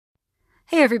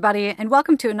Hey everybody, and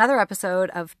welcome to another episode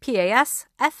of PAS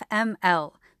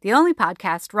FML, the only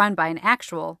podcast run by an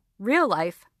actual,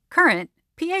 real-life, current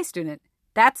PA student.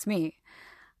 That's me.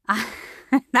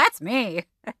 That's me.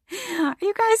 Are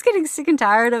you guys getting sick and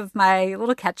tired of my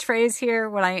little catchphrase here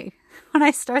when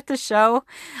I start the show?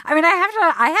 I mean,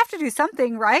 I have to do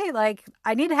something, right? Like,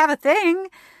 I need to have a thing,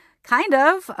 kind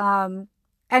of.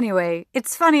 Anyway,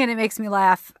 it's funny and it makes me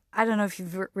laugh. I don't know if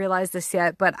you've realized this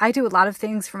yet, but I do a lot of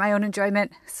things for my own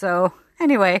enjoyment. So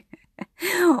anyway,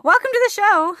 welcome to the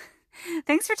show.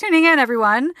 Thanks for tuning in,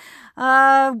 everyone. What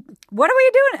are we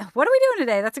doing? What are we doing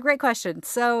today? That's a great question.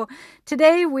 So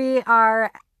today we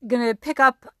are going to pick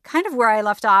up kind of where I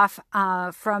left off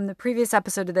from the previous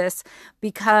episode of this,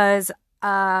 because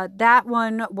that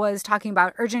one was talking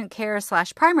about urgent care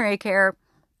 / primary care.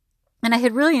 And I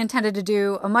had really intended to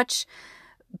do a much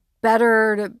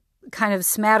better kind of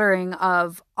smattering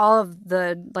of all of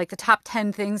the top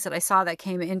 10 things that I saw that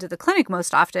came into the clinic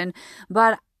most often.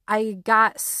 But I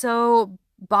got so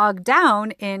bogged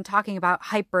down in talking about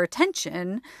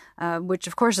hypertension, which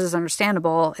of course is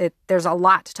understandable. There's a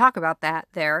lot to talk about that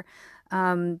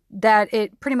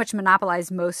it pretty much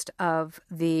monopolized most of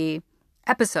the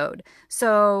episode.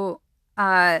 So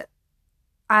I'm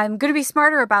going to be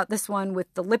smarter about this one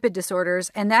with the lipid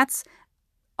disorders, and that's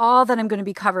all that I'm going to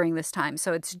be covering this time.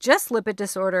 So it's just lipid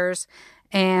disorders,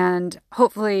 and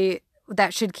hopefully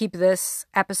that should keep this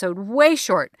episode way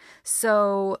short.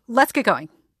 So let's get going.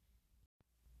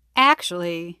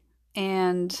 Actually,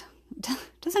 and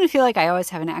doesn't it feel like I always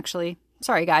have an actually?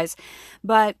 Sorry, guys.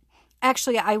 But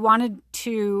actually, I wanted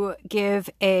to give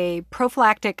a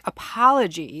prophylactic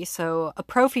apology, so a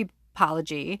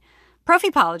prophypology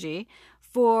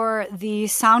for the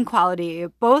sound quality,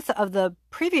 both of the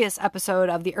previous episode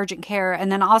of the urgent care and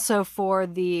then also for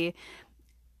the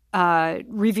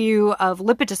review of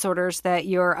lipid disorders that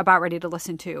you're about ready to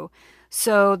listen to.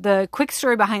 So the quick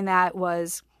story behind that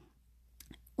was,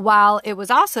 while it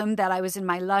was awesome that I was in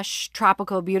my lush,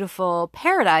 tropical, beautiful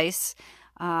paradise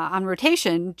on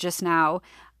rotation just now,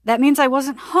 that means I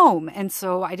wasn't home. And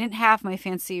so I didn't have my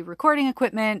fancy recording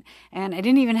equipment, and I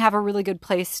didn't even have a really good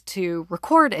place to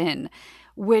record in,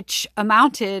 which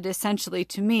amounted essentially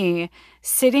to me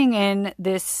sitting in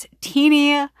this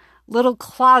teeny little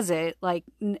closet,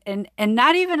 and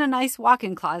not even a nice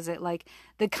walk-in closet, like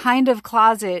the kind of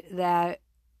closet that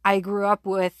I grew up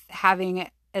with having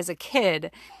as a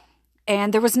kid.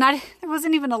 And there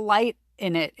wasn't even a light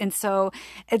in it. And so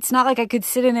it's not like I could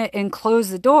sit in it and close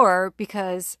the door,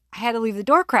 because I had to leave the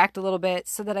door cracked a little bit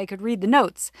so that I could read the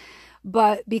notes.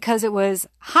 But because it was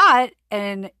hot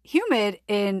and humid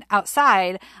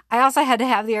outside, I also had to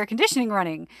have the air conditioning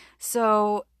running.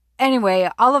 So anyway,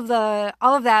 all of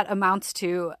that amounts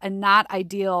to a not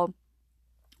ideal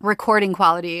recording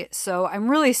quality. So I'm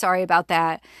really sorry about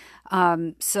that.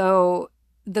 So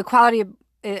the quality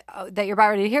that you're about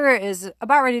ready to hear is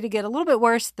about ready to get a little bit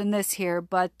worse than this here.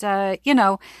 But, that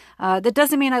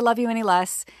doesn't mean I love you any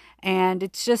less. And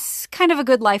it's just kind of a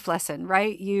good life lesson,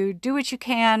 right? You do what you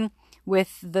can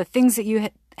with the things that you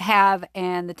have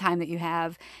and the time that you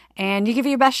have, and you give it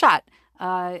your best shot.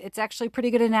 It's actually a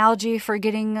pretty good analogy for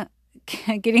getting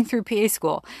through PA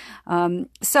school.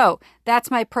 So that's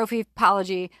my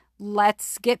prophypology.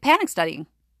 Let's get panic studying.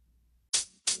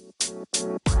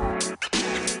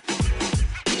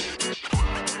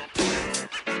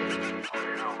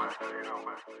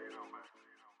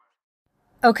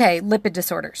 Okay, lipid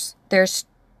disorders. There's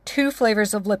two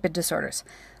flavors of lipid disorders: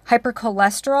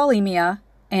 hypercholesterolemia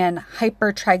and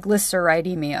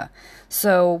hypertriglyceridemia.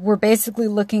 So we're basically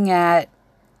looking at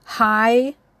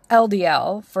high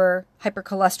LDL for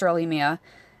hypercholesterolemia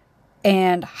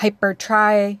and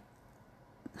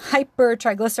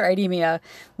hypertriglyceridemia,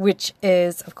 which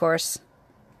is, of course,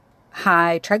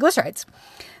 high triglycerides.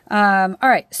 All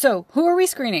right, so who are we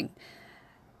screening?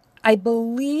 I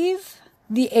believe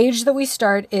the age that we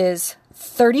start is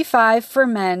 35 for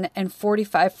men and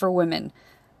 45 for women.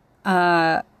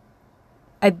 I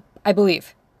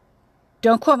believe.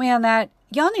 Don't quote me on that.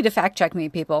 Y'all need to fact check me,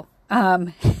 people.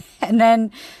 And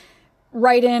then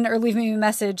write in or leave me a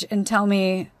message and tell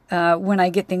me when I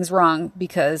get things wrong,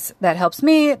 because that helps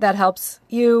me, that helps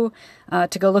you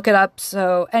to go look it up.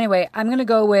 So anyway, I'm going to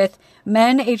go with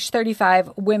men age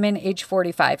 35, women age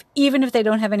 45, even if they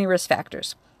don't have any risk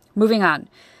factors. Moving on.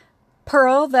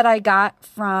 Pearl that I got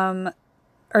from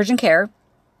urgent care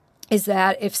is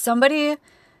that if somebody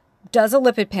does a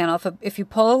lipid panel, if you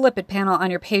pull a lipid panel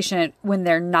on your patient when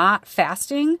they're not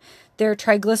fasting, their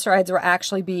triglycerides will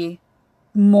actually be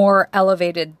more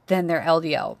elevated than their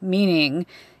LDL, meaning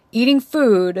eating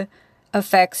food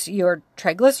affects your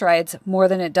triglycerides more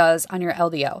than it does on your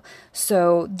LDL.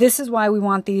 So this is why we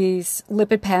want these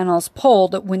lipid panels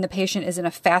pulled when the patient is in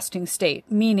a fasting state,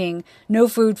 meaning no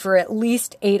food for at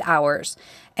least 8 hours.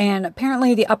 And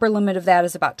apparently the upper limit of that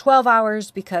is about 12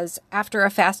 hours, because after a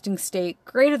fasting state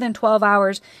greater than 12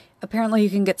 hours, apparently you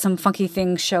can get some funky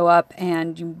things show up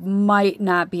and you might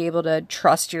not be able to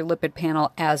trust your lipid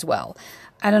panel as well.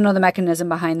 I don't know the mechanism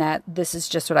behind that. This is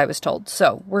just what I was told.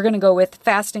 So we're going to go with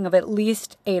fasting of at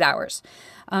least 8 hours.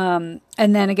 And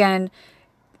then again,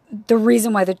 the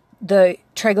reason why the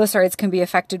triglycerides can be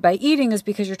affected by eating is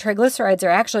because your triglycerides are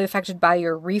actually affected by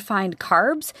your refined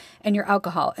carbs and your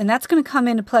alcohol. And that's going to come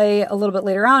into play a little bit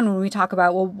later on when we talk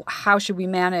about, well, how should we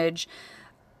manage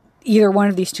either one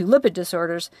of these two lipid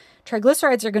disorders.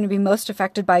 Triglycerides are going to be most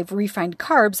affected by refined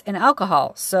carbs and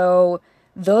alcohol. So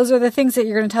those are the things that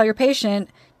you're going to tell your patient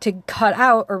to cut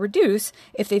out or reduce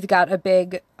if they've got a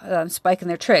big spike in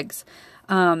their trigs.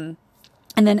 And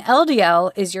then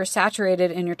LDL is your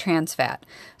saturated and your trans fat.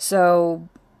 So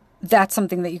that's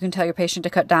something that you can tell your patient to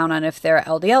cut down on if their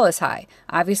LDL is high.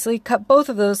 Obviously, cut both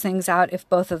of those things out if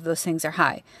both of those things are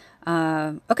high.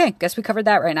 Okay, guess we covered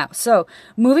that right now. So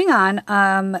moving on,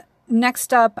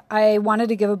 next up, I wanted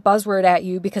to give a buzzword at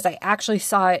you because I actually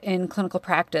saw it in clinical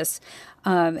practice.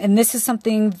 And this is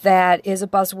something that is a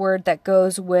buzzword that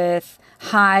goes with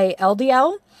high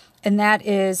LDL, and that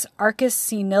is arcus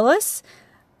senilis,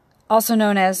 also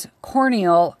known as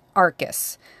corneal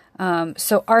arcus.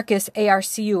 So arcus,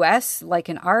 A-R-C-U-S, like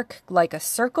an arc, like a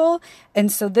circle.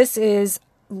 And so this is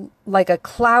like a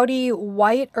cloudy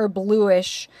white or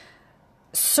bluish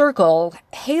circle,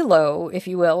 halo, if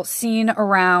you will, seen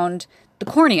around the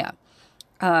cornea.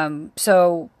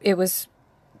 So it was,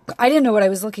 I didn't know what I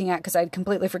was looking at because I'd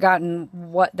completely forgotten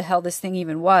what the hell this thing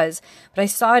even was. But I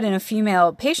saw it in a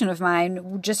female patient of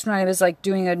mine just when I was like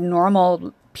doing a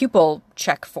normal pupil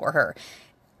check for her.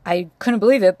 I couldn't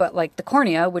believe it, but like the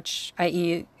cornea, which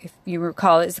i.e., if you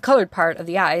recall, is the colored part of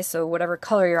the eye. So whatever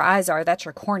color your eyes are, that's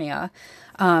your cornea.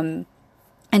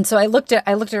 And so I looked at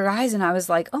her eyes and I was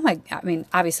like, oh my, I mean,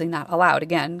 obviously not allowed.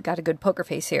 Again, got a good poker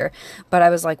face here. But I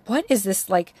was like, what is this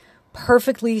like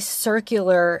perfectly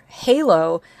circular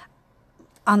halo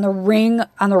on the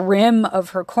rim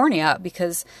of her cornea?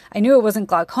 Because I knew it wasn't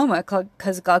glaucoma,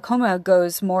 because glaucoma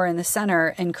goes more in the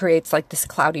center and creates like this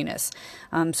cloudiness.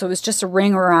 So it was just a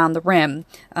ring around the rim.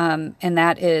 And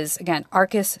that is, again,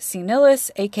 arcus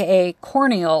senilis, aka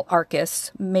corneal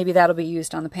arcus. Maybe that'll be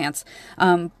used on the pants.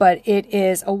 But it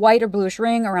is a white or bluish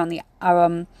ring around the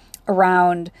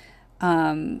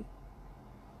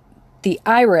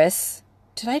iris.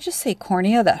 Did I just say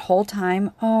cornea that whole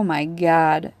time? Oh my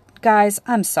God. Guys,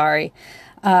 I'm sorry.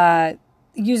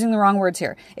 Using the wrong words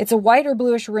here. It's a white or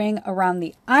bluish ring around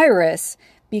the iris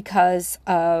because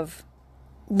of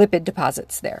lipid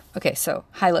deposits there. Okay, so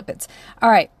high lipids.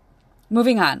 All right,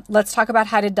 moving on. Let's talk about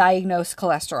how to diagnose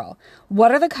cholesterol.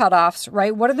 What are the cutoffs,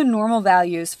 right? What are the normal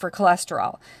values for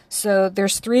cholesterol? So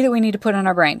there's 3 that we need to put in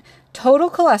our brain.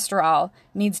 Total cholesterol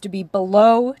needs to be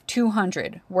below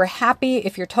 200. We're happy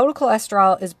if your total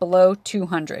cholesterol is below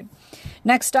 200.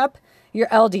 Next up, your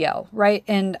LDL, right?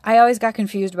 And I always got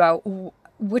confused about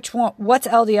which one, what's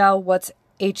LDL, what's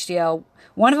HDL.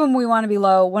 One of them we want to be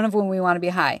low, one of them we want to be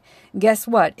high. Guess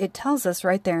what? It tells us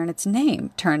right there in its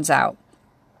name, turns out.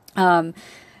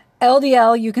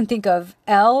 LDL, you can think of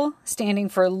L standing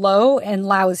for low and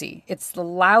lousy. It's the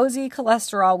lousy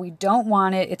cholesterol. We don't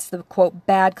want it. It's the, quote,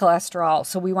 bad cholesterol.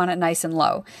 So we want it nice and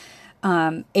low.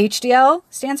 HDL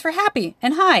stands for happy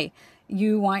and high.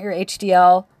 You want your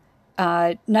HDL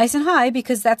nice and high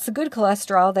because that's the good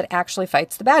cholesterol that actually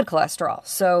fights the bad cholesterol.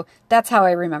 So that's how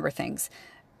I remember things.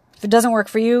 If it doesn't work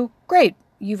for you, great.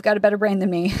 You've got a better brain than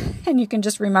me and you can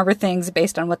just remember things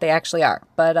based on what they actually are.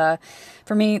 But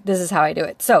for me, this is how I do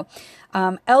it. So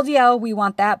LDL, we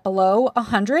want that below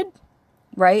 100,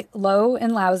 right? Low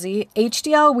and lousy.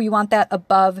 HDL, we want that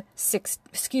above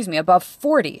above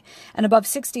 40. And above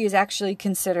 60 is actually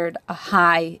considered a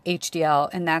high HDL,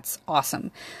 and that's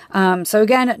awesome. So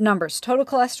again, numbers. Total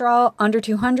cholesterol under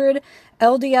 200,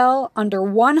 LDL under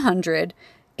 100,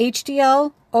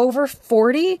 HDL over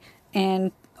 40,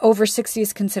 and over 60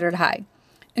 is considered high.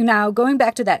 Now, going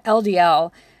back to that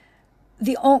LDL,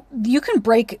 you can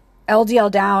break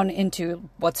LDL down into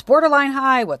what's borderline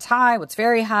high, what's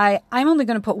very high. I'm only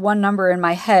going to put one number in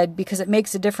my head because it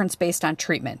makes a difference based on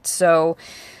treatment. So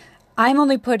I'm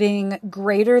only putting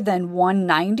greater than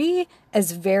 190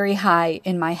 as very high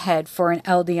in my head for an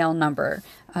LDL number.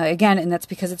 Again, and that's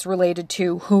because it's related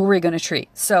to who we're going to treat.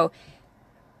 So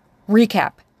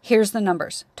recap, here's the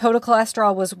numbers. Total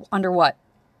cholesterol was under what?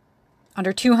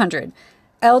 Under 200.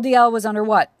 LDL was under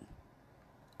what?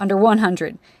 under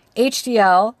 100.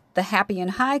 HDL, the happy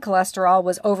and high cholesterol,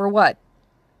 was over what?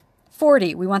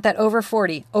 40. We want that over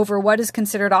 40. Over what is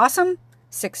considered awesome?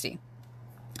 60.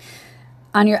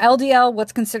 On your LDL,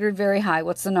 what's considered very high?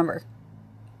 What's the number?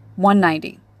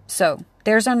 190. So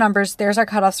there's our numbers. There's our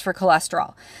cutoffs for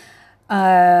cholesterol.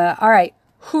 All right.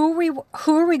 Who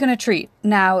are we going to treat?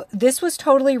 Now, this was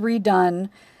totally redone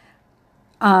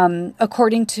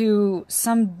according to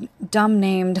some dumb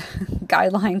named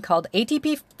guideline called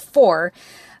ATP4.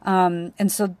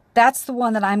 And so that's the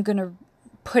one that I'm going to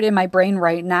put in my brain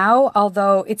right now,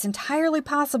 although it's entirely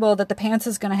possible that the PANCE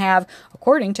is going to have,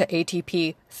 according to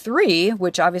ATP3,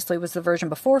 which obviously was the version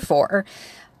before 4,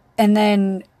 and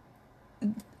then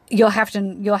you'll have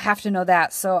to know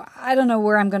that. So I don't know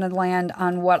where I'm going to land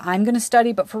on what I'm going to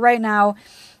study, but for right now,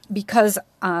 because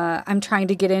I'm trying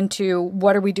to get into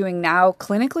what are we doing now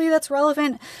clinically that's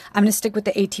relevant, I'm going to stick with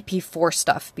the ATP4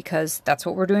 stuff because that's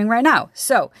what we're doing right now.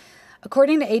 So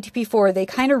according to ATP4, they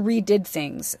kind of redid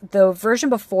things. The version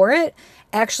before it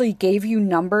actually gave you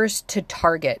numbers to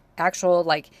target. Actual,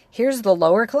 like, here's the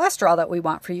lower cholesterol that we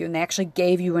want for you. And they actually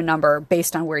gave you a number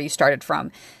based on where you started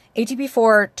from.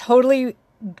 ATP4 totally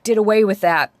did away with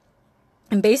that.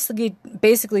 And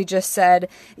basically just said,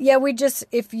 yeah,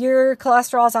 if your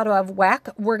cholesterol's out of whack,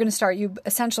 we're going to start you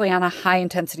essentially on a high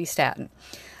intensity statin.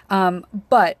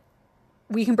 But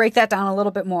we can break that down a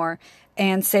little bit more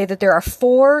and say that there are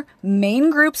 4 main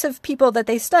groups of people that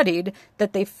they studied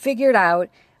that they figured out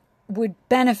would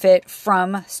benefit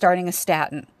from starting a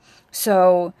statin.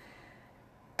 So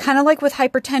kind of like with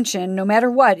hypertension, no matter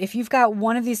what, if you've got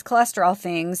one of these cholesterol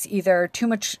things, either too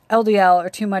much LDL or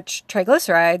too much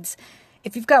triglycerides,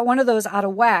 if you've got one of those out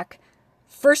of whack,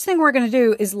 first thing we're going to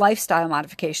do is lifestyle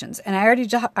modifications. And I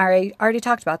already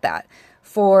talked about that.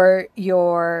 For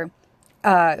your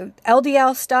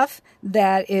LDL stuff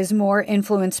that is more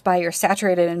influenced by your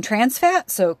saturated and trans fat,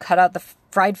 so cut out the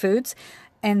fried foods.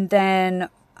 And then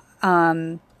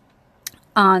on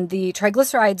the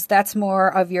triglycerides, that's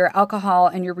more of your alcohol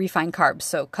and your refined carbs,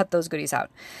 so cut those goodies out.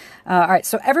 All right,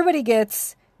 so everybody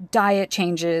gets diet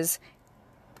changes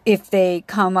if they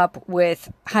come up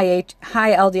with high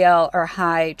LDL or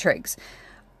high trigs.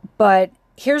 But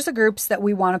here's the groups that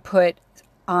we want to put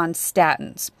on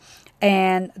statins.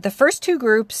 And the first 2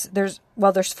 groups, there's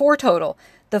 4 total.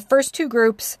 The first 2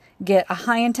 groups get a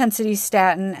high intensity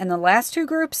statin, and the last 2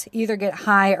 groups either get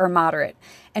high or moderate.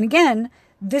 And again,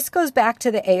 this goes back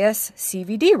to the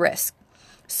ASCVD risk.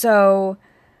 So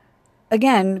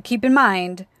again, keep in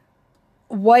mind,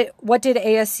 what did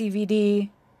ASCVD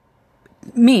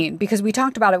mean? Because we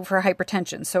talked about it for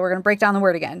hypertension. So we're going to break down the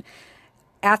word again.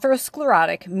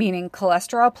 Atherosclerotic, meaning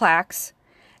cholesterol plaques,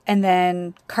 and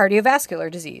then cardiovascular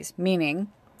disease, meaning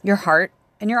your heart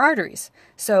and your arteries.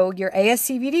 So your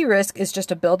ASCVD risk is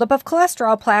just a buildup of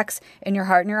cholesterol plaques in your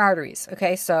heart and your arteries.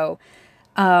 Okay, so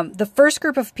the first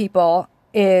group of people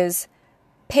is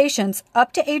patients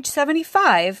up to age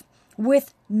 75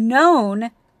 with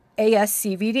known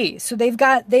ASCVD. So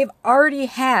they've already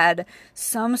had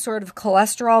some sort of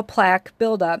cholesterol plaque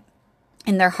buildup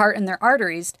in their heart and their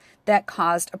arteries that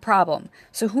caused a problem.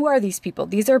 So who are these people?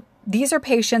 These are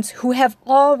patients who have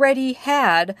already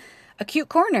had acute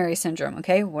coronary syndrome.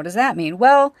 Okay, what does that mean?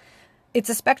 Well, it's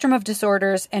a spectrum of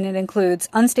disorders, and it includes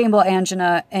unstable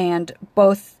angina and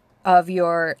both of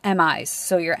your MIs,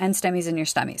 so your NSTEMIs and your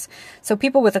STEMIs. So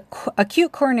people with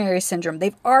acute coronary syndrome,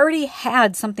 they've already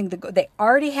had something they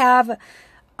already have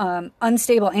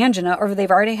unstable angina, or they've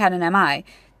already had an MI.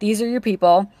 These are your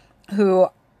people who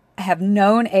have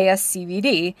known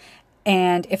ASCVD,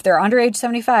 and if they're under age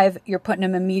 75, you're putting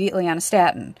them immediately on a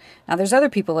statin. Now, there's other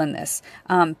people in this.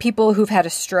 People who've had a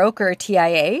stroke or a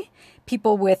TIA,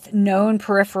 people with known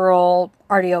peripheral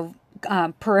artery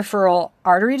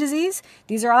disease.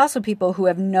 These are also people who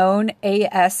have known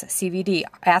ASCVD,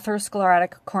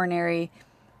 atherosclerotic coronary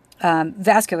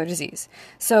vascular disease.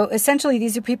 So essentially,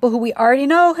 these are people who we already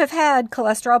know have had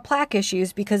cholesterol plaque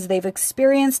issues because they've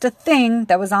experienced a thing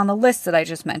that was on the list that I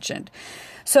just mentioned.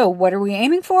 So what are we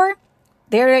aiming for?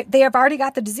 They have already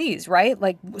got the disease, right?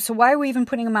 So why are we even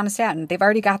putting them on a statin? They've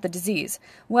already got the disease.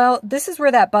 Well, this is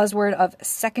where that buzzword of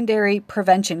secondary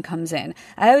prevention comes in.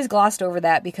 I always glossed over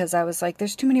that because I was like,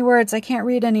 there's too many words. I can't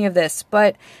read any of this.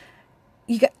 But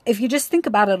if you just think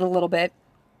about it a little bit,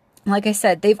 like I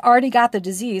said, they've already got the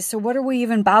disease, so what are we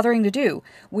even bothering to do?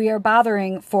 We are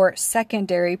bothering for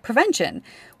secondary prevention.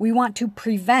 We want to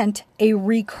prevent a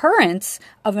recurrence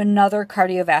of another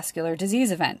cardiovascular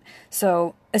disease event.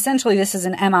 So essentially, this is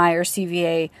an MI or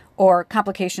CVA or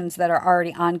complications that are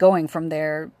already ongoing from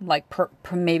their, like,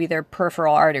 maybe their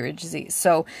peripheral artery disease.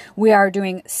 So we are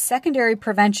doing secondary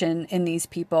prevention in these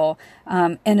people,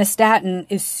 and a statin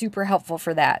is super helpful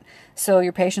for that. So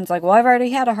your patient's like, well, I've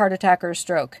already had a heart attack or a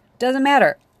stroke. Doesn't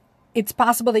matter. It's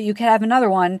possible that you could have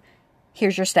another one.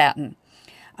 Here's your statin.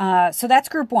 So that's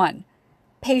group 1.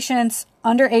 Patients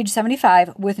under age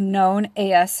 75 with known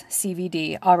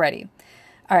ASCVD already.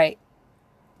 All right.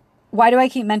 Why do I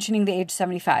keep mentioning the age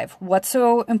 75? What's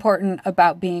so important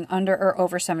about being under or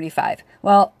over 75?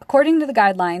 Well, according to the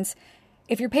guidelines,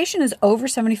 if your patient is over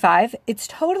 75, it's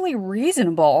totally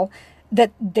reasonable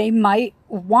that they might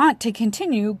want to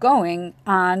continue going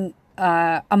on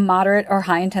a moderate or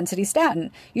high intensity statin.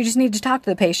 You just need to talk to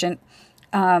the patient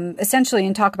essentially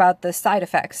and talk about the side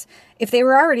effects. If they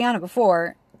were already on it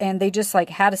before and they just like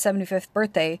had a 75th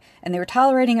birthday and they were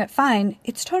tolerating it fine,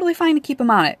 it's totally fine to keep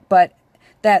them on it. But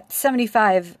that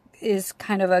 75 is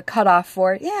kind of a cutoff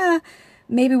for, yeah,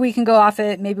 maybe we can go off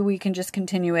it. Maybe we can just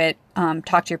continue it.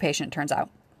 Talk to your patient, turns out.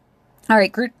 All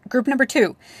right, group number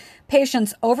 2,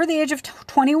 patients over the age of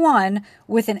 21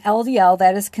 with an LDL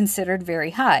that is considered very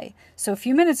high. So a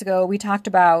few minutes ago, we talked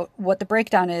about what the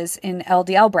breakdown is in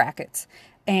LDL brackets.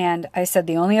 And I said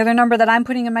the only other number that I'm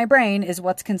putting in my brain is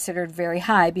what's considered very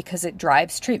high because it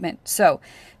drives treatment. So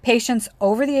patients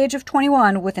over the age of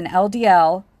 21 with an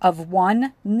LDL of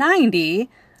 190,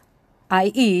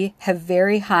 i.e. have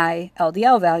very high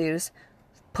LDL values,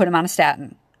 put them on a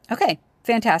statin. Okay,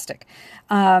 fantastic.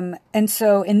 And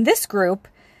so in this group,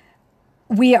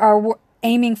 we are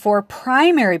aiming for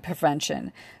primary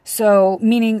prevention. So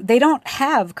meaning they don't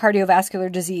have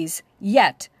cardiovascular disease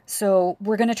yet. So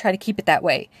we're going to try to keep it that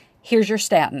way. Here's your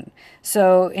statin.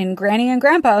 So in Granny and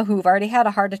Grandpa who've already had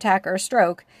a heart attack or a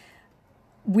stroke,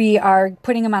 we are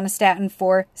putting them on a statin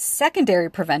for secondary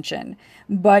prevention.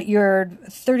 But your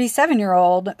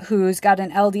 37-year-old who's got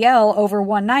an LDL over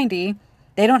 190,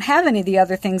 they don't have any of the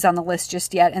other things on the list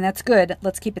just yet, and that's good.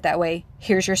 Let's keep it that way.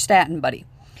 Here's your statin, buddy.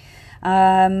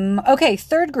 Okay,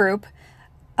 third group,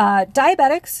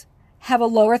 diabetics have a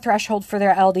lower threshold for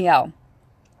their LDL.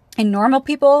 In normal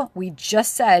people, we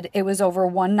just said it was over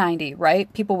 190,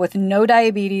 right? People with no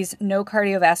diabetes, no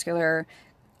cardiovascular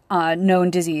known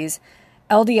disease.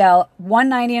 LDL,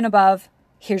 190 and above,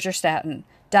 here's your statin.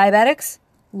 Diabetics,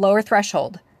 lower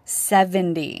threshold,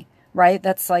 70, right?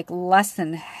 That's like less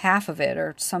than half of it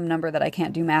or some number that I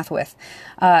can't do math with.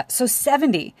 So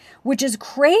 70, which is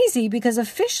crazy because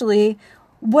officially,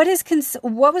 what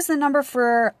was the number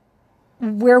for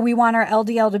where we want our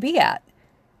LDL to be at?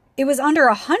 It was under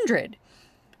 100.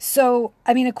 So,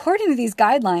 I mean, according to these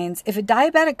guidelines, if a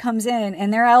diabetic comes in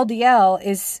and their LDL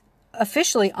is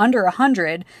officially under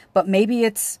 100, but maybe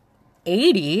it's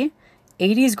 80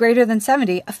 is greater than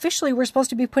 70, officially we're supposed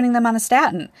to be putting them on a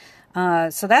statin.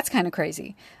 So that's kind of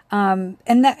crazy. And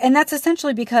that's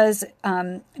essentially because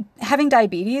having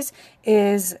diabetes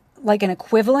is like an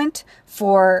equivalent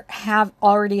for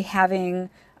already having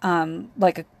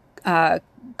like a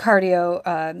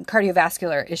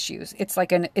cardiovascular issues. It's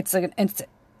an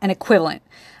equivalent.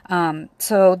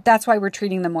 So that's why we're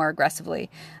treating them more aggressively.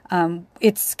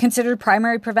 It's considered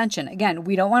primary prevention. Again,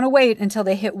 we don't want to wait until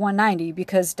they hit 190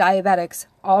 because diabetics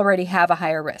already have a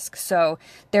higher risk. So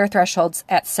their threshold's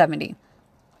at 70.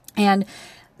 And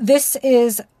this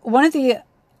is one of the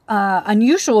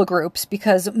unusual groups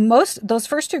because those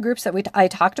first two groups that I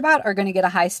talked about are going to get a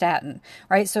high statin,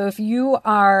 right? So if you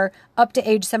are up to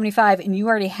age 75 and you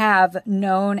already have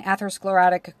known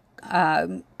atherosclerotic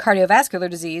cardiovascular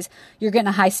disease, you're getting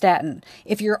a high statin.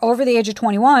 If you're over the age of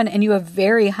 21 and you have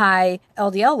very high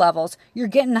LDL levels, you're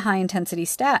getting a high intensity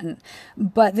statin.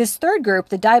 But this third group,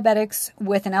 the diabetics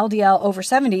with an LDL over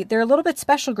 70, they're a little bit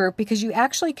special group because you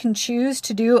actually can choose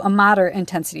to do a moderate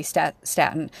intensity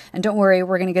statin. And don't worry,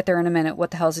 we're going to get there in a minute.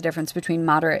 What the hell is the difference between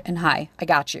moderate and high? I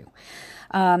got you.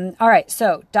 All right,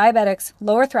 so diabetics,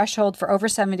 lower threshold for over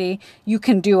 70. You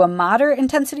can do a moderate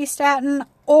intensity statin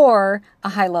or a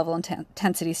high level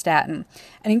intensity statin.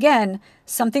 And again,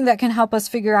 something that can help us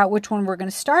figure out which one we're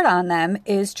going to start on them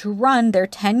is to run their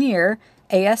 10-year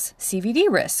ASCVD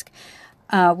risk.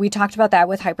 We talked about that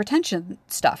with hypertension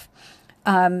stuff.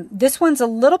 This one's a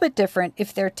little bit different.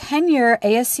 If their 10-year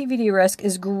ASCVD risk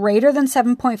is greater than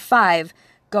 7.5,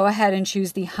 go ahead and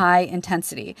choose the high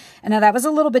intensity. And now that was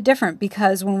a little bit different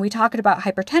because when we talked about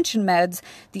hypertension meds,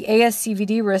 the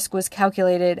ASCVD risk was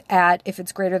calculated at if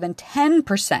it's greater than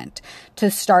 10%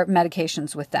 to start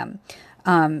medications with them.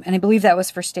 And I believe that was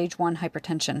for stage 1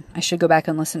 hypertension. I should go back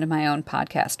and listen to my own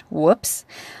podcast. Whoops.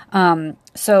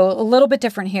 So a little bit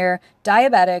different here.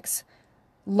 Diabetics,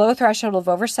 low threshold of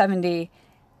over 70,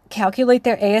 calculate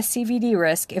their ASCVD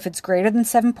risk. If it's greater than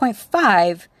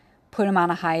 7.5, put them on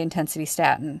a high intensity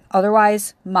statin.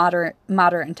 Otherwise, moderate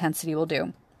intensity will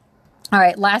do. All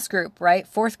right, last group, right?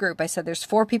 Fourth group. I said there's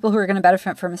 4 people who are going to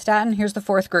benefit from a statin. Here's the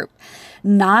fourth group.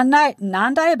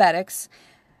 Non-diabetics,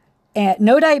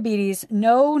 no diabetes,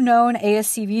 no known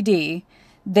ASCVD.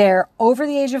 They're over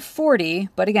the age of 40,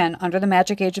 but again, under the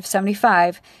magic age of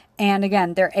 75. And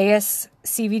again, their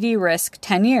ASCVD risk,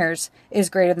 10 years, is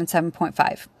greater than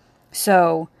 7.5.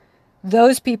 So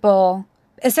those people,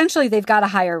 essentially, they've got a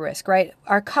higher risk, right?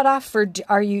 Our cutoff for do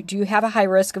you have a high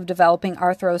risk of developing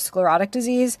atherosclerotic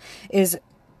disease is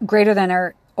greater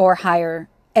than or higher,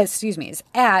 is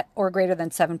at or greater than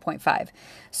 7.5.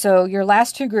 So your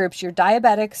last 2 groups, your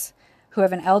diabetics who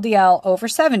have an LDL over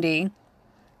 70,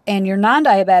 and your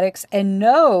non-diabetics and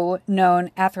no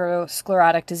known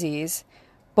atherosclerotic disease,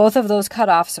 both of those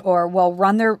cutoffs won't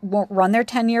run their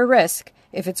 10-year risk.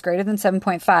 If it's greater than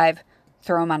 7.5,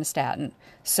 throw them on a statin.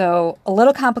 So a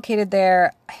little complicated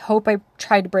there. I hope I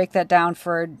tried to break that down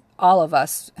for all of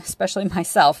us, especially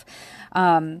myself.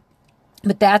 But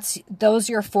those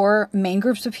are your 4 main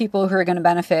groups of people who are going to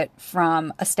benefit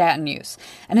from a statin use.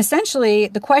 And essentially,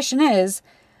 the question is,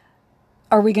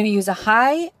 are we going to use a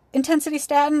high intensity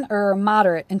statin or a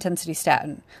moderate intensity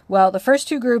statin? Well, the first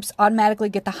 2 groups automatically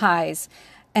get the highs,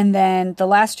 and then the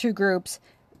last 2 groups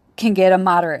can get a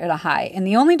moderate and a high. And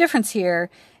the only difference here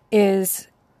is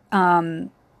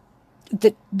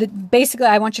basically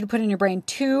I want you to put in your brain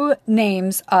 2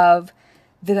 names of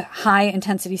the high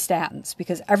intensity statins,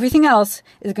 because everything else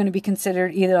is going to be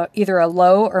considered either a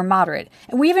low or moderate.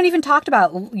 And we haven't even talked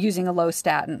about using a low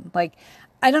statin. Like,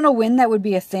 I don't know when that would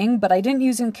be a thing, but I didn't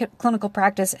use it in clinical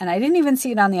practice, and I didn't even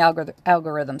see it on the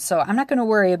algorithm. So I'm not going to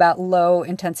worry about low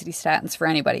intensity statins for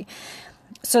anybody.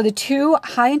 So the 2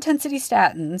 high intensity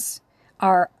statins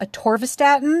are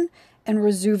atorvastatin and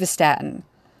rosuvastatin.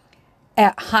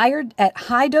 At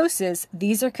high doses,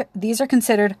 these are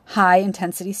considered high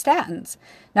intensity statins.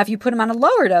 Now, if you put them on a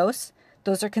lower dose,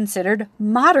 those are considered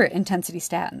moderate intensity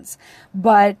statins.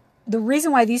 But the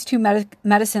reason why these 2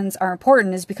 medicines are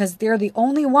important is because they're the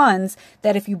only ones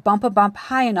that if you bump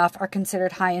high enough are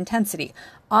considered high intensity.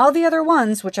 All the other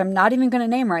ones, which I'm not even going to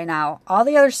name right now, all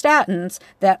the other statins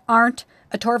that aren't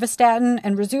atorvastatin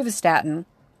and rosuvastatin,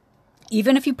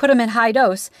 even if you put them in high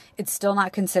dose, it's still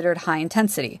not considered high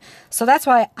intensity. So that's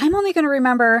why I'm only going to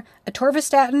remember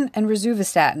atorvastatin and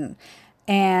rosuvastatin.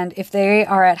 And if they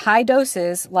are at high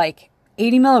doses, like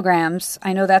 80 milligrams,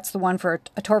 I know that's the one for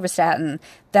atorvastatin,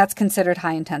 that's considered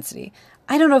high intensity.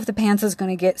 I don't know if the PANCE is going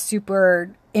to get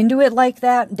super into it like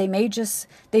that. They may just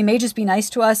be nice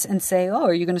to us and say, oh,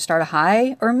 are you going to start a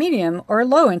high or a medium or a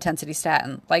low intensity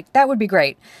statin? Like, that would be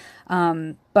great.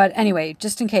 But anyway,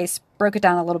 just in case, broke it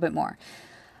down a little bit more.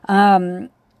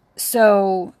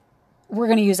 So we're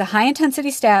going to use a high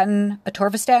intensity statin,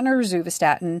 atorvastatin or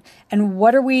rosuvastatin. And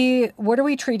what are we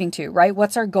treating to, right?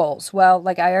 What's our goals? Well,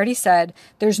 like I already said,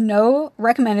 there's no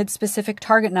recommended specific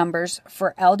target numbers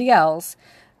for LDLs,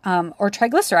 or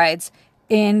triglycerides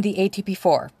in the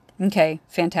ATP4. Okay,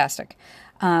 fantastic.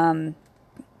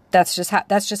 That's just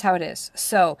how it is.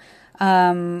 So,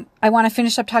 I want to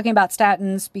finish up talking about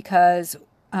statins because,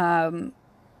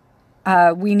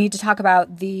 we need to talk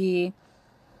about the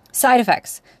side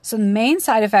effects. So the main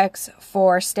side effects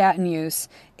for statin use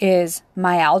is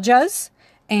myalgias.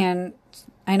 And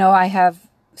I know I have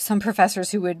some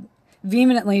professors who would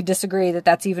vehemently disagree that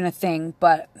that's even a thing,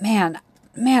 but man,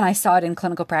 I saw it in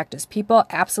clinical practice. People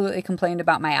absolutely complained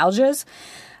about myalgias.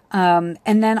 And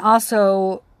then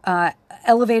also,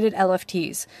 elevated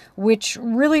LFTs, which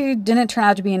really didn't turn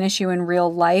out to be an issue in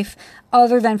real life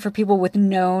other than for people with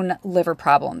known liver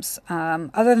problems.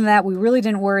 Other than that, we really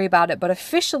didn't worry about it. But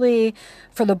officially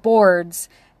for the boards,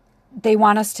 they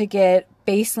want us to get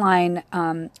baseline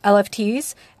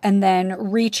LFTs and then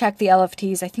recheck the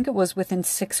LFTs. I think it was within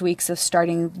 6 weeks of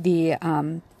starting the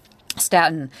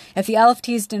statin. If the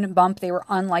LFTs didn't bump, they were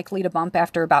unlikely to bump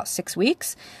after about 6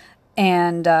 weeks.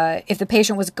 And if the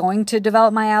patient was going to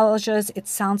develop myalgias, it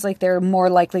sounds like they're more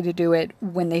likely to do it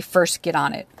when they first get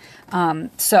on it.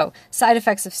 So side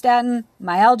effects of statin,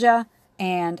 myalgia,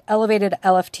 and elevated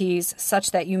LFTs,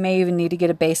 such that you may even need to get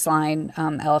a baseline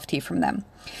LFT from them.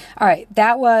 All right,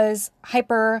 that was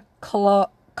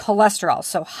hypercholesterol,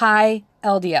 so high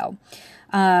LDL.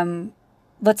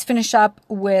 Let's finish up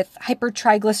with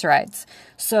hypertriglycerides.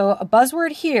 So a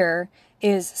buzzword here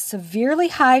is severely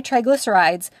high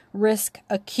triglycerides risk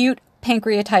acute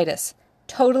pancreatitis.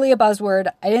 Totally a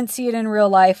buzzword. I didn't see it in real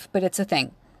life, but it's a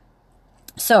thing.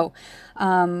 So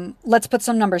let's put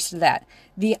some numbers to that.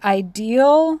 The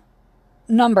ideal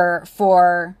number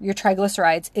for your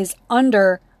triglycerides is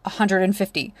under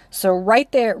 150. So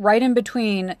right there, right in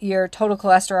between your total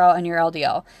cholesterol and your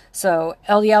LDL. So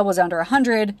LDL was under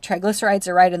 100, triglycerides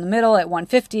are right in the middle at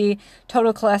 150,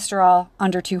 total cholesterol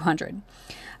under 200.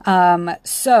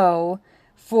 So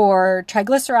for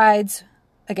triglycerides,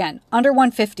 again, under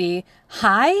 150,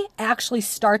 high actually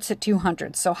starts at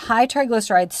 200. So high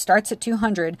triglycerides starts at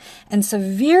 200, and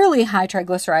severely high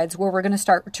triglycerides, where we're going to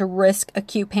start to risk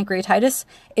acute pancreatitis,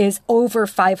 is over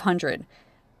 500.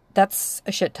 That's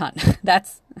a shit ton.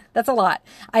 That's a lot.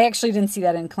 I actually didn't see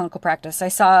that in clinical practice. I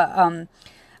saw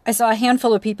a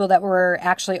handful of people that were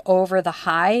actually over the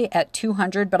high at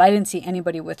 200, but I didn't see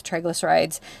anybody with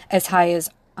triglycerides as high as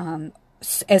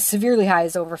severely high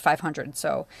as over 500.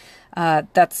 So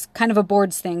that's kind of a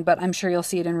boards thing, but I'm sure you'll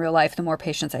see it in real life the more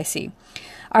patients I see.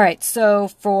 All right, so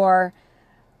for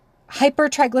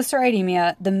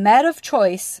hypertriglyceridemia, the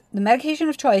medication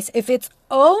of choice, if it's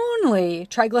only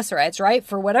triglycerides, right?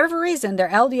 For whatever reason, their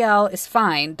LDL is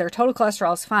fine, their total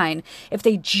cholesterol is fine. If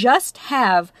they just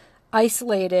have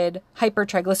isolated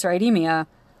hypertriglyceridemia,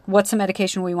 what's the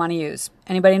medication we want to use?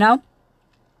 Anybody know?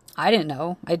 I didn't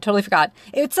know. I totally forgot.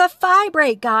 It's a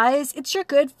fibrate, guys. It's your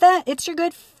good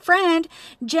friend,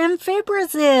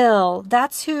 Gemfibrozil.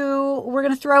 That's who we're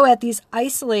going to throw at these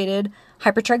isolated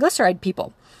hypertriglyceride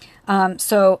people.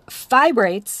 So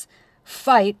fibrates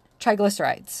fight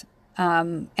triglycerides.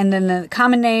 And then the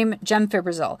common name,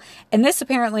 Gemfibrozil. And this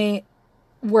apparently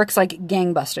works like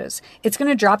gangbusters. It's going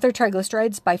to drop their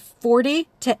triglycerides by 40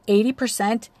 to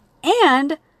 80%.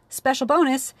 And special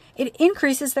bonus, it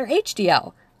increases their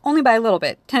HDL. Only by a little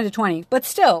bit, 10 to 20, but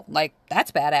still, like,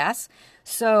 that's badass.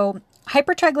 So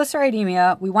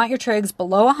hypertriglyceridemia, we want your trigs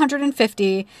below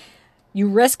 150. You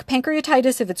risk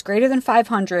pancreatitis if it's greater than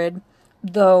 500,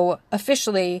 though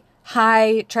officially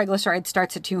high triglyceride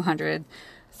starts at 200.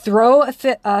 Throw a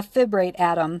fibrate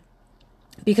at them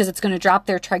because it's going to drop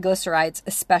their triglycerides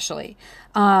especially.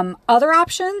 Other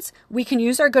options, we can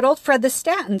use our good old Fred the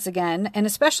statins again, and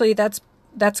especially that's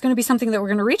going to be something that we're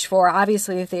going to reach for,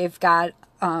 obviously, if they've got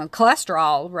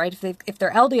cholesterol, right? If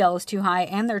their LDL is too high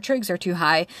and their trigs are too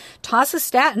high, toss a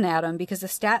statin at them because the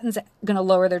statin's going to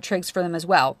lower their trigs for them as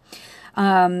well.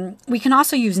 We can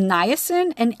also use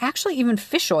niacin and actually even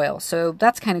fish oil. So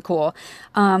that's kind of cool.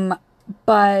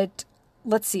 But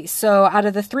let's see. So out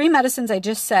of the three medicines I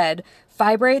just said,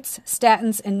 fibrates,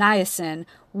 statins, and niacin,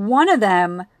 one of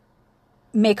them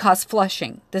may cause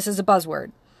flushing. This is a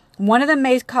buzzword. One of them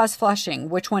may cause flushing.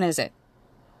 Which one is it?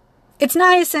 It's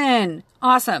niacin.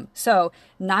 Awesome. So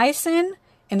niacin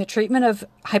in the treatment of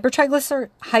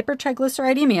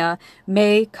hypertriglyceridemia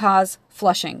may cause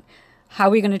flushing. How are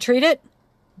we going to treat it?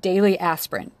 Daily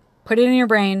aspirin. Put it in your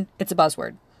brain. It's a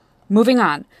buzzword. Moving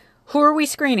on. Who are we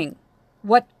screening?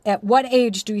 At what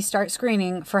age do we start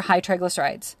screening for high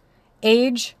triglycerides?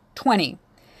 Age 20.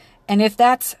 And if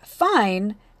that's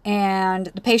fine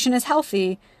and the patient is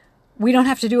healthy, we don't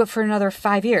have to do it for another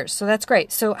 5 years. So that's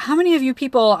great. So how many of you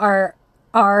people are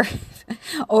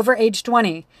over age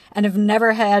 20 and have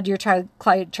never had your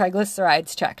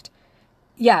triglycerides checked?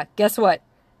 Yeah, guess what?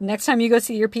 Next time you go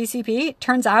see your PCP,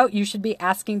 turns out you should be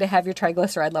asking to have your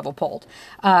triglyceride level pulled.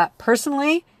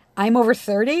 Personally, I'm over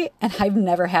 30 and I've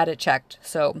never had it checked.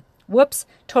 So whoops,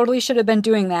 totally should have been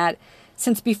doing that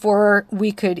since before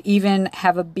we could even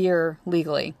have a beer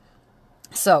legally.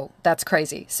 So that's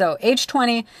crazy. So age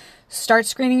 20, start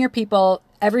screening your people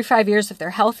every 5 years if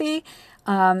they're healthy.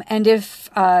 And if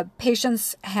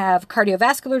patients have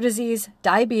cardiovascular disease,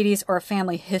 diabetes, or a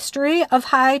family history of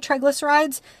high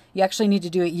triglycerides, you actually need to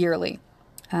do it yearly.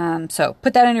 So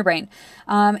put that in your brain.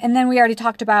 And then we already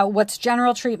talked about what's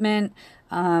general treatment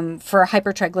for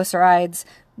hypertriglycerides.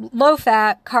 Low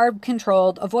fat, carb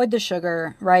controlled, avoid the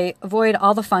sugar, right? Avoid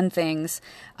all the fun things.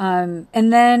 And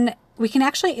then we can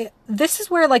actually, this is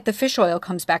where like the fish oil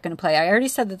comes back into play. I already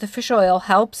said that the fish oil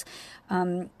helps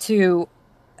to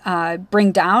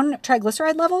bring down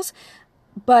triglyceride levels,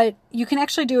 but you can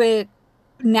actually do it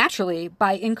naturally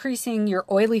by increasing your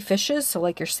oily fishes, so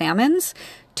like your salmons,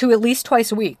 to at least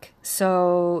twice a week.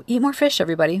 So eat more fish,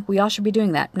 everybody. We all should be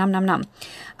doing that. Nom, nom, nom.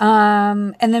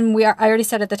 And then I already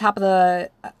said at the top of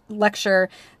the lecture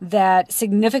that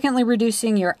significantly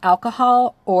reducing your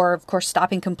alcohol, or of course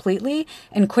stopping completely,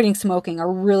 and quitting smoking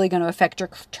are really going to affect your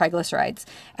triglycerides.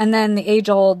 And then the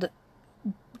age-old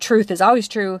truth is always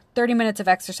true, 30 minutes of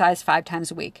exercise 5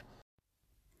 times a week.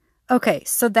 Okay,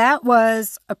 so that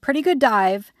was a pretty good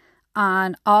dive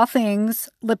on all things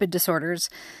lipid disorders.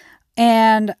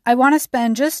 And I want to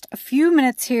spend just a few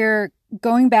minutes here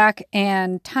going back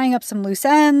and tying up some loose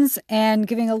ends and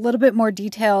giving a little bit more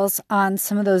details on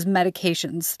some of those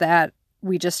medications that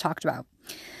we just talked about.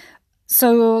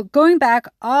 So going back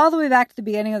all the way back to the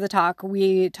beginning of the talk,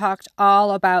 we talked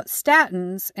all about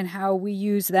statins and how we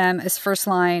use them as first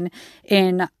line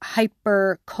in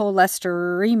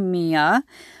hypercholesteremia,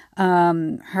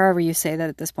 however you say that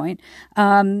at this point.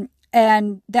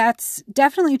 And that's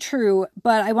definitely true,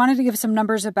 but I wanted to give some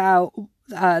numbers about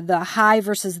the high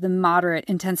versus the moderate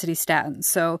intensity statins.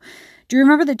 So do you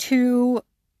remember the two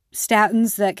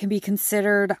statins that can be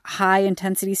considered high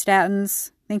intensity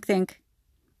statins? Think.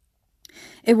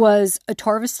 It was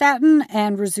atorvastatin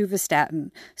and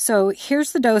rosuvastatin. So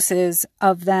here's the doses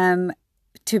of them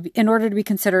in order to be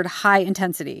considered high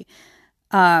intensity.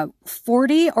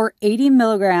 40 or 80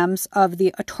 milligrams of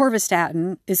the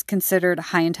atorvastatin is considered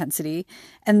high intensity,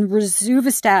 and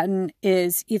rosuvastatin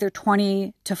is either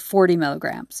 20 to 40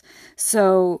 milligrams.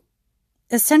 So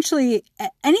essentially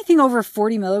anything over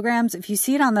 40 milligrams, if you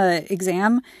see it on the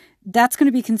exam, that's going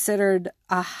to be considered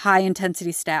a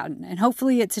high-intensity statin. And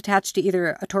hopefully it's attached to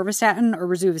either atorvastatin or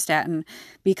rosuvastatin,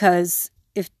 because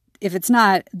if it's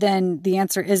not, then the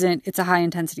answer isn't, it's a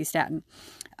high-intensity statin.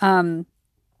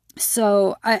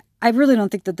 So I really don't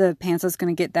think that the PANCE is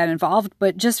going to get that involved,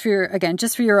 but just for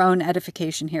your own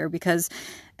edification here, because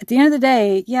at the end of the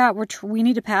day, yeah, we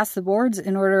need to pass the boards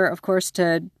in order, of course,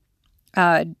 to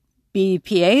be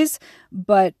PAs,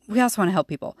 but we also want to help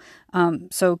people.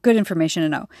 So good information to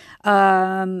know.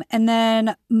 And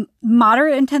then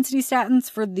moderate intensity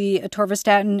statins for the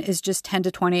atorvastatin is just 10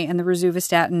 to 20, and the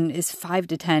rosuvastatin is 5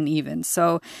 to 10 even.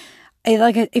 So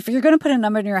if you're going to put a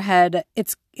number in your head,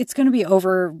 it's going to be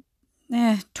over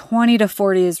 20 to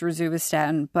 40 is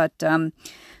rosuvastatin. But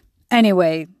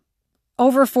anyway,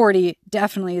 over 40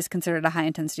 definitely is considered a high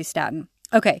intensity statin.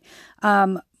 Okay.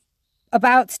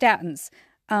 About statins.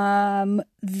 Pro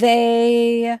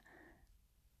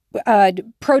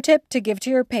tip to give to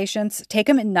your patients, take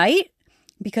them at night,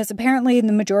 because apparently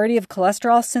the majority of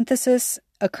cholesterol synthesis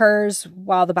occurs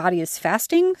while the body is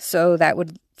fasting. So that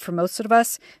would, for most of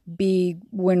us, be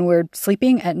when we're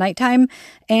sleeping at nighttime.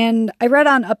 And I read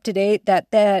on UpToDate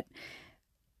that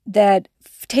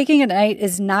taking at night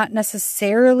is not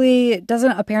necessarily,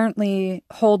 doesn't apparently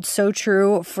hold so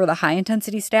true for the high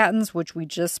intensity statins, which we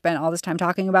just spent all this time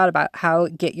talking about how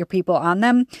get your people on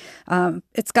them.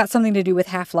 It's got something to do with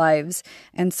half-lives.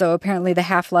 And so apparently the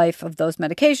half-life of those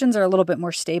medications are a little bit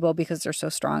more stable because they're so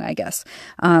strong, I guess.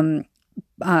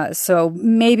 So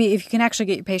maybe if you can actually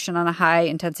get your patient on a high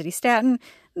intensity statin,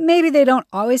 maybe they don't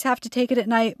always have to take it at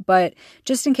night, but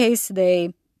just in case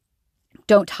they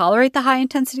don't tolerate the high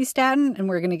intensity statin, and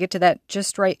we're going to get to that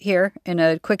just right here in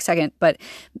a quick second, but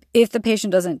if the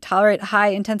patient doesn't tolerate high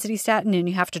intensity statin and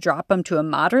you have to drop them to a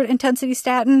moderate intensity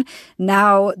statin,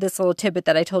 now this little tidbit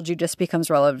that I told you just becomes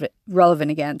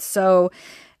relevant again. So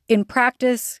in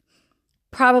practice,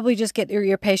 probably just get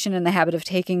your patient in the habit of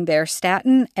taking their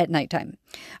statin at nighttime.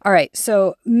 All right,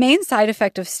 so main side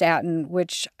effect of statin,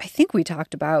 which I think we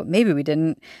talked about, maybe we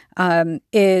didn't,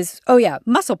 is,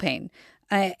 muscle pain.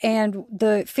 And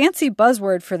the fancy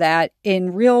buzzword for that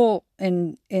in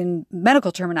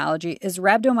medical terminology is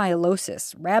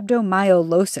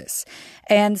rhabdomyolysis.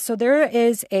 And so there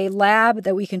is a lab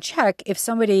that we can check if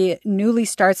somebody newly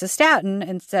starts a statin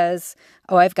and says,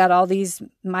 oh, I've got all these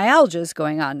myalgias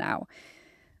going on now.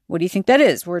 What do you think that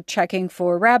is? We're checking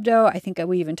for rhabdo. I think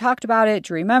we even talked about it.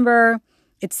 Do you remember?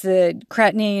 It's the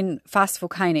creatinine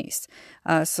phosphokinase.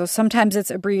 So sometimes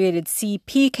it's abbreviated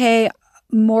CPK.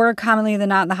 More commonly than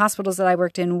not in the hospitals that I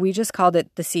worked in, we just called it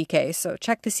the CK. So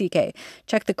check the CK.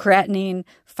 Check the creatinine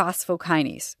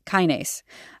phosphokinase.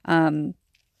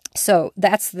 So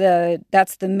that's the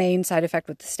main side effect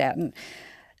with the statin.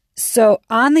 So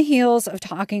on the heels of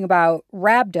talking about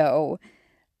rhabdo,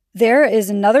 there is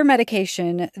another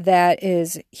medication that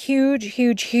is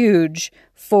huge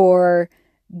for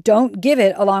don't give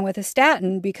it along with a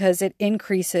statin because it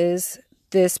increases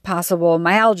this possible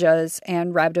myalgias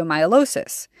and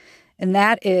rhabdomyolysis. And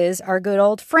that is our good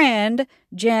old friend,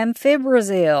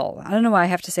 gemfibrozil. I don't know why I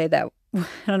have to say that. I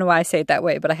don't know why I say it that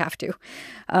way, but I have to.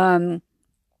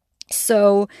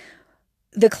 So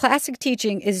the classic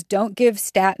teaching is don't give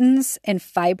statins and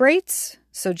fibrates.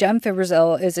 So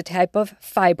gemfibrozil is a type of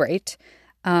fibrate.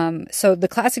 So the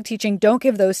classic teaching, don't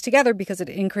give those together because it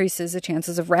increases the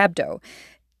chances of rhabdo.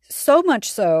 So much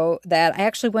so that I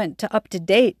actually went to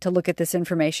UpToDate to look at this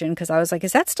information because I was like,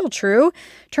 is that still true?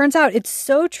 Turns out it's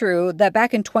so true that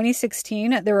back in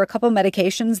 2016, there were a couple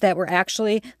medications that were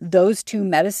actually those two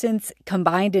medicines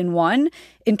combined in one.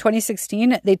 In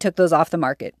 2016, they took those off the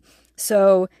market.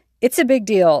 So it's a big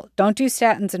deal. Don't do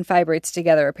statins and fibrates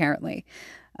together, apparently.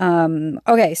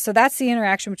 Okay, so that's the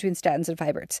interaction between statins and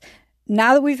fibrates.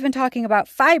 now that we've been talking about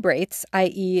fibrates,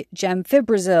 i.e.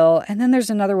 gemfibrozil, and then there's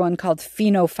another one called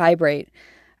fenofibrate.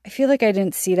 I feel like I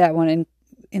didn't see that one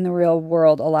in the real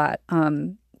world a lot.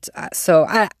 So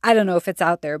I don't know if it's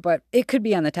out there, but it could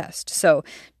be on the test. So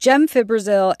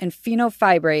gemfibrozil and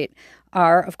fenofibrate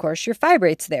are, of course, your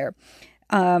fibrates there.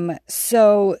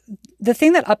 So the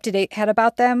thing that UpToDate had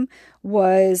about them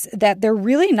was that they're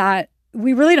really not,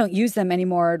 we really don't use them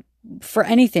anymore for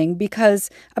anything because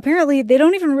apparently they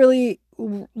don't even really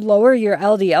lower your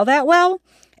LDL that well.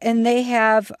 And they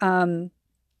have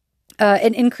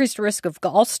an increased risk of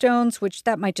gallstones, which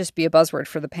that might just be a buzzword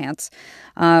for the pants.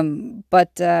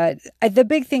 But the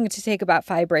big thing to take about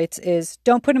fibrates is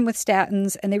don't put them with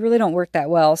statins, and they really don't work that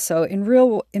well. So in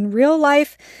real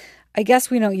life, I guess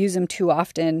we don't use them too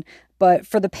often, but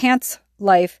for the pants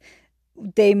life,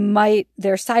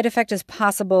 their side effect is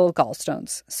possible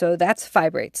gallstones. So that's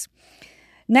fibrates.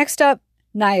 Next up,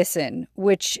 niacin,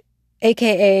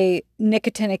 aka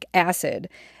nicotinic acid.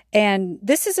 And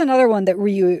this is another one that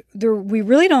we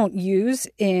really don't use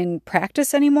in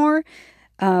practice anymore,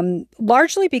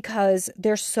 largely because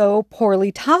they're so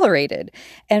poorly tolerated.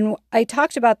 And I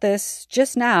talked about this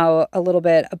just now a little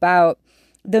bit about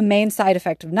the main side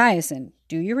effect of niacin.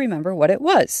 Do you remember what it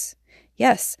was?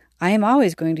 Yes, I am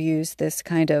always going to use this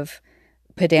kind of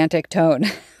pedantic tone.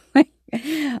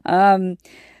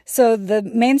 So the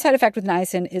main side effect with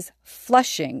niacin is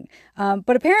flushing.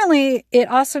 But apparently it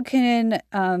also can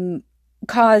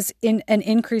cause an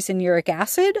increase in uric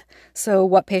acid. So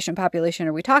what patient population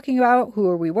are we talking about? Who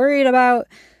are we worried about?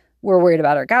 We're worried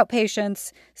about our gout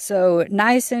patients. So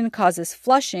niacin causes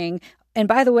flushing. And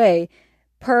by the way,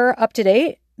 per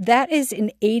UpToDate, that is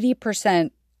in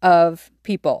 80% of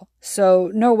people. So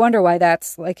no wonder why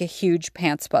that's like a huge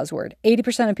pants buzzword.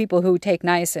 80% of people who take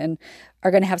niacin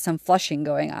are going to have some flushing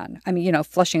going on. I mean,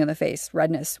 flushing in the face,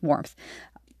 redness, warmth.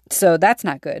 So that's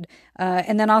not good.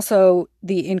 And then also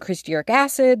the increased uric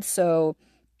acid. So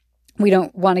we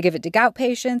don't want to give it to gout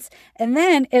patients. And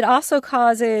then it also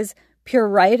causes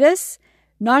pruritus,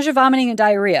 nausea, vomiting, and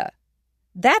diarrhea.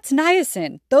 That's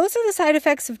niacin. Those are the side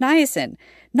effects of niacin.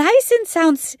 Niacin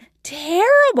sounds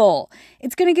terrible.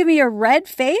 It's going to give me a red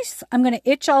face. I'm going to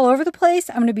itch all over the place.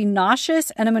 I'm going to be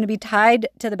nauseous, and I'm going to be tied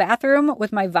to the bathroom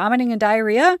with my vomiting and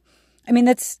diarrhea. I mean,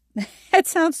 that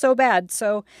sounds so bad.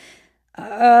 So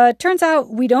turns out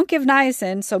we don't give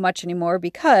niacin so much anymore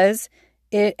because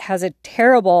it has a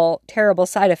terrible, terrible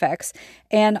side effects.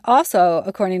 And also,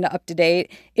 according to UpToDate,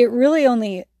 it really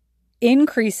only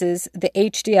increases the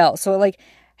HDL. So it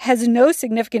has no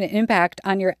significant impact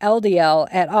on your LDL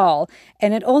at all.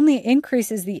 And it only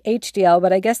increases the HDL,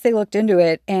 but I guess they looked into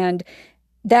it and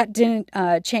that didn't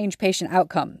change patient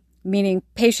outcome, meaning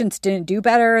patients didn't do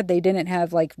better. They didn't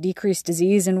have decreased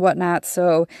disease and whatnot.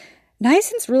 So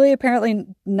niacin's really apparently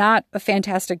not a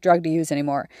fantastic drug to use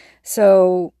anymore.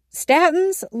 So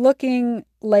statins looking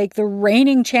like the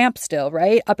reigning champ still,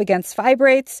 right? Up against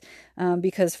fibrates,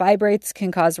 because fibrates can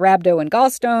cause rhabdo and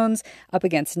gallstones. Up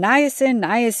against niacin.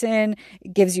 Niacin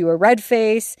gives you a red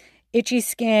face, itchy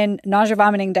skin, nausea,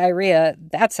 vomiting, diarrhea.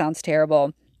 That sounds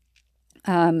terrible.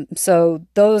 So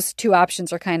those two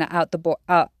options are kind of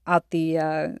off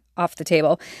the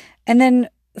table. And then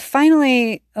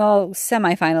finally,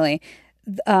 semi-finally,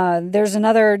 there's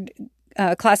another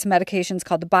class of medications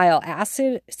called the bile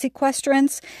acid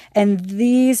sequestrants, and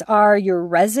these are your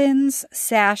resins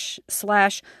slash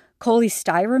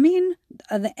cholestyramine,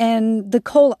 and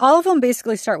all of them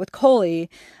basically start with chole,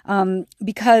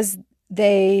 because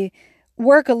they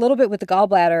work a little bit with the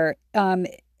gallbladder,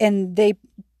 and they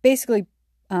basically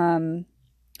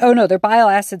they're bile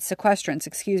acid sequestrants,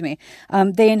 excuse me.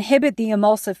 They inhibit the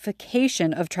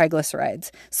emulsification of triglycerides.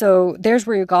 So there's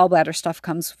where your gallbladder stuff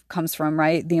comes from,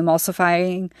 right? The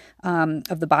emulsifying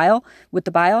of the bile with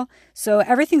the bile. So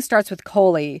everything starts with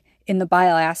chole in the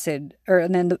bile acid,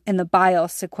 and then in the bile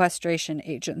sequestration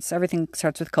agents. Everything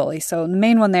starts with chole. So the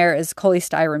main one there is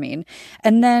cholestyramine.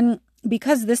 And then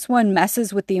because this one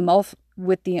messes with the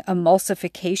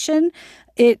emulsification,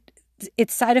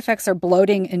 its side effects are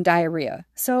bloating and diarrhea.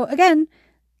 So again,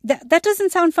 that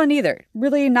doesn't sound fun either.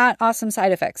 Really not awesome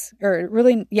side effects. Or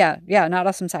really, not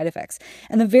awesome side effects.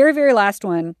 And the very, very last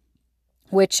one,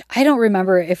 which I don't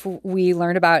remember if we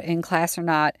learned about in class or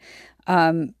not,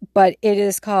 but it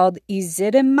is called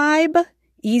ezetimibe,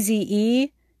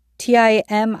 EZETIMIBE.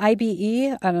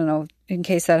 I don't know, in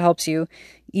case that helps you.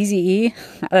 EZE,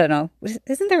 I don't know.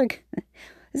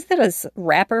 Isn't that a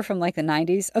rapper from the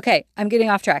 90s? Okay, I'm getting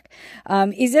off track.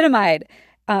 Ezetimibe.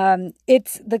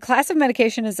 It's the class of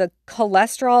medication is a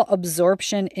cholesterol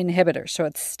absorption inhibitor. So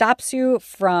it stops you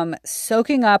from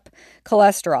soaking up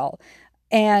cholesterol.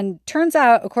 And turns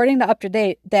out, according to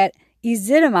UpToDate, that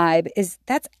ezetimibe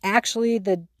that's actually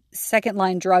the second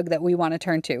line drug that we want to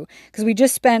turn to. Because we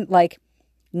just spent like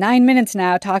 9 minutes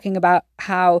now talking about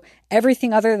how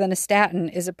everything other than a statin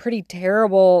is a pretty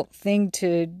terrible thing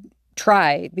to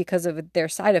try because of their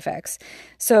side effects.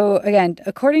 So again,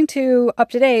 according to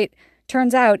UpToDate,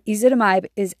 turns out ezetimibe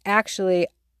is actually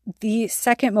the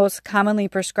second most commonly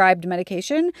prescribed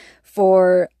medication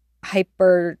for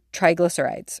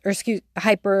hypertriglycerides, or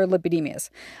hyperlipidemias.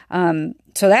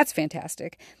 So that's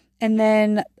fantastic. And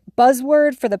then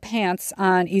buzzword for the pants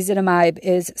on ezetimibe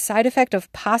is side effect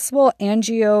of possible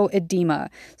angioedema.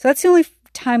 So that's the only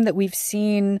time that we've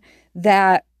seen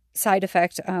that side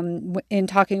effect in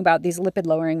talking about these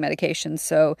lipid-lowering medications.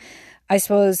 So I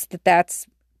suppose that's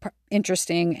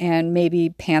interesting and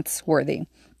maybe pants-worthy.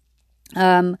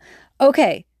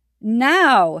 Okay,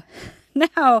 now,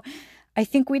 I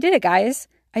think we did it, guys.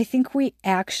 I think we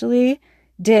actually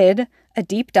did a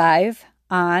deep dive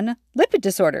on lipid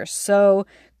disorders. So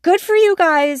good for you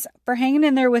guys for hanging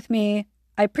in there with me.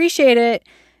 I appreciate it.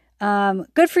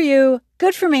 Good for you.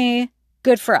 Good for me.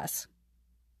 Good for us.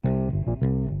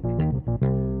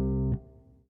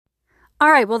 All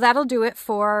right, well, that'll do it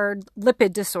for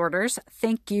lipid disorders.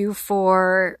 Thank you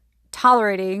for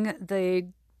tolerating the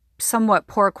somewhat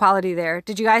poor quality there.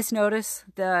 Did you guys notice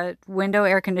the window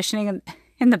air conditioning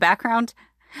in the background?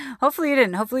 Hopefully you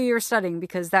didn't. Hopefully you were studying,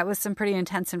 because that was some pretty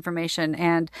intense information,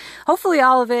 and hopefully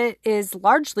all of it is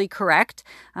largely correct.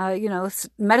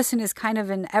 Medicine is kind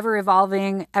of an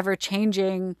ever-evolving,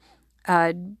 ever-changing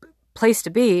place to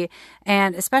be,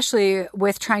 and especially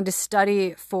with trying to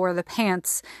study for the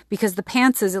PANCE, because the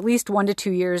PANCE is at least 1 to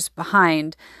 2 years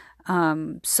behind.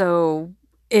 So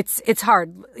it's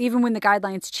hard. Even when the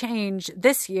guidelines change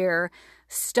this year,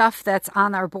 stuff that's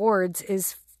on our boards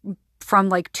is from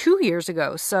like 2 years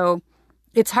ago. So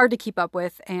it's hard to keep up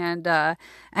with. And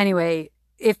anyway,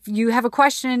 if you have a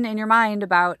question in your mind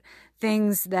about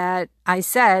things that I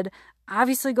said,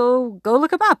 obviously go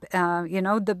look them up.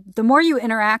 The more you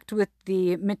interact with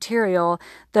the material,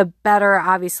 the better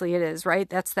obviously it is, right?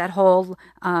 That's that whole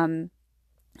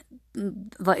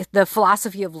the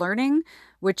philosophy of learning,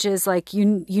 which is like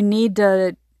you need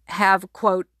to have,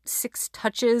 quote, 6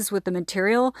 touches with the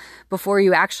material before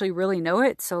you actually really know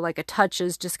it. So like a touch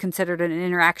is just considered an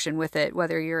interaction with it,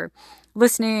 whether you're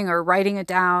listening or writing it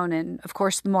down. And of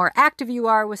course, the more active you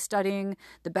are with studying,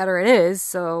 the better it is.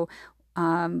 So,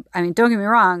 don't get me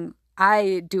wrong.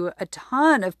 I do a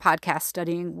ton of podcast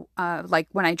studying, like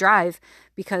when I drive,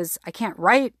 because I can't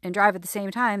write and drive at the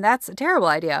same time. That's a terrible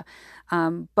idea.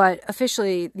 But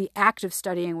officially, the act of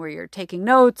studying where you're taking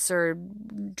notes or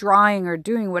drawing or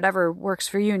doing whatever works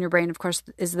for you in your brain, of course,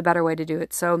 is the better way to do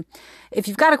it. So if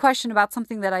you've got a question about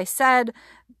something that I said,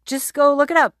 just go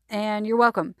look it up and you're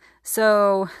welcome.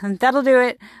 So that'll do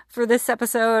it for this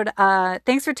episode.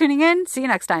 Thanks for tuning in. See you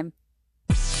next time.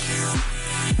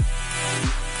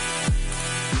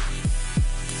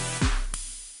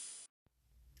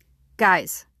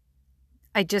 Guys,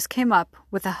 I just came up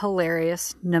with a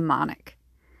hilarious mnemonic.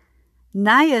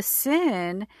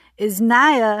 Niacin is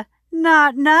Nia,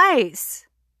 not nice.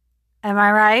 Am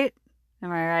I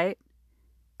right?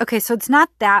 Okay, so it's not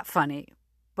that funny,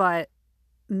 but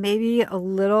maybe a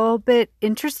little bit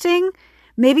interesting.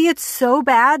 Maybe it's so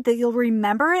bad that you'll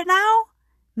remember it now?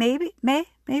 Maybe?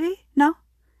 No?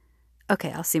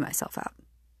 Okay, I'll see myself out.